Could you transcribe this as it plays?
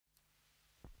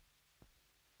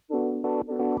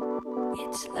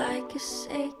It's like a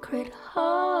sacred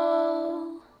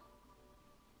hall.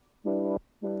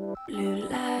 Blue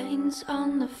lines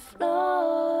on the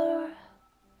floor.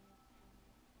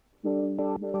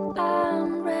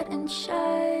 I'm red and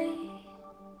shy.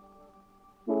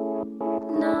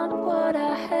 Not what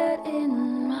I had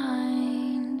in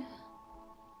mind.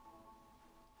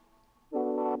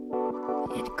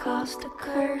 It caused a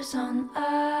curse on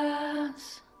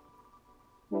us.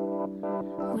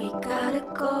 We gotta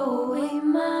go, we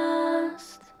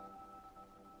must.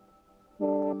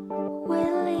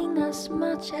 Willing as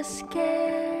much as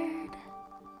scared.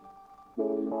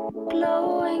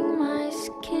 Glowing, my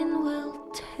skin will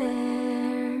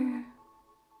tear.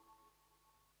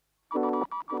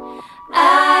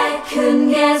 I couldn't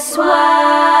guess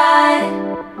why.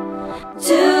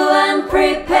 Too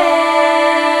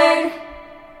unprepared.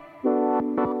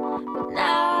 But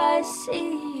now I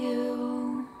see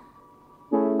you.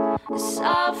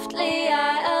 Softly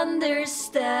I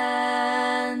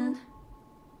understand.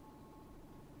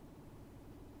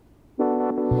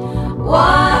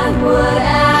 What would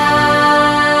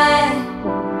I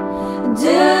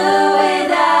do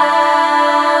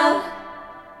without?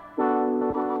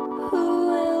 Who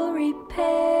will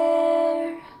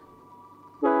repair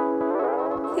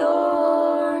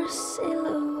your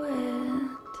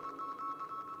silhouette?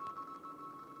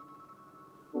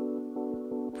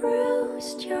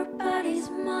 Bruised, your body's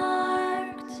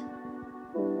marked.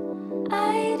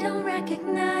 I don't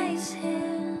recognize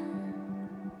him.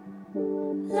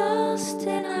 Lost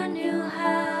in our new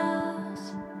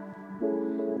house.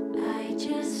 I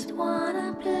just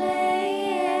wanna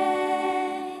play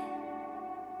it.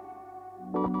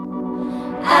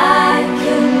 I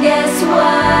can guess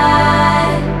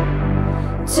why.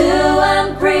 Too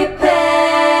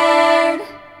unprepared.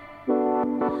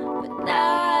 But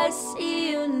now I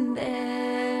see you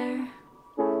there.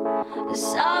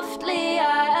 Softly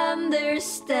I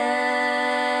understand.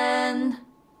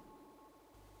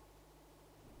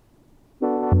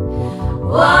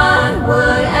 What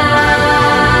would I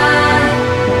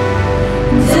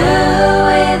do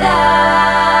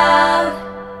without?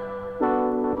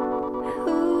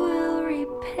 Who will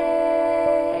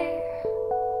repair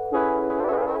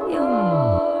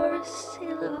your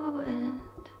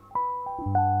silhouette?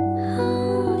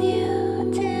 Hold you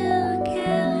till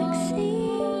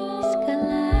galaxies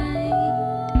collide.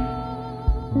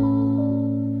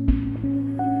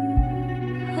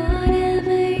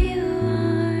 Whatever you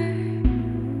are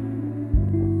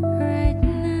right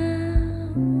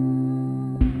now,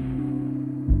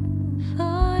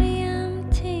 for the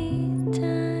empty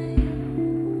time,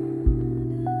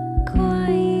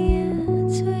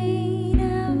 quiet, sweet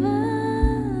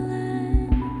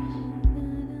avalanche,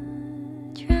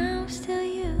 drowns till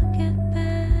you get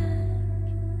back.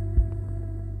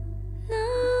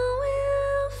 Now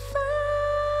we'll fight,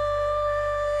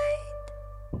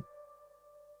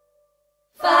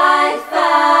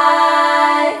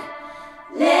 fight,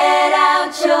 let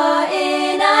out your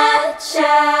inner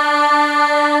child.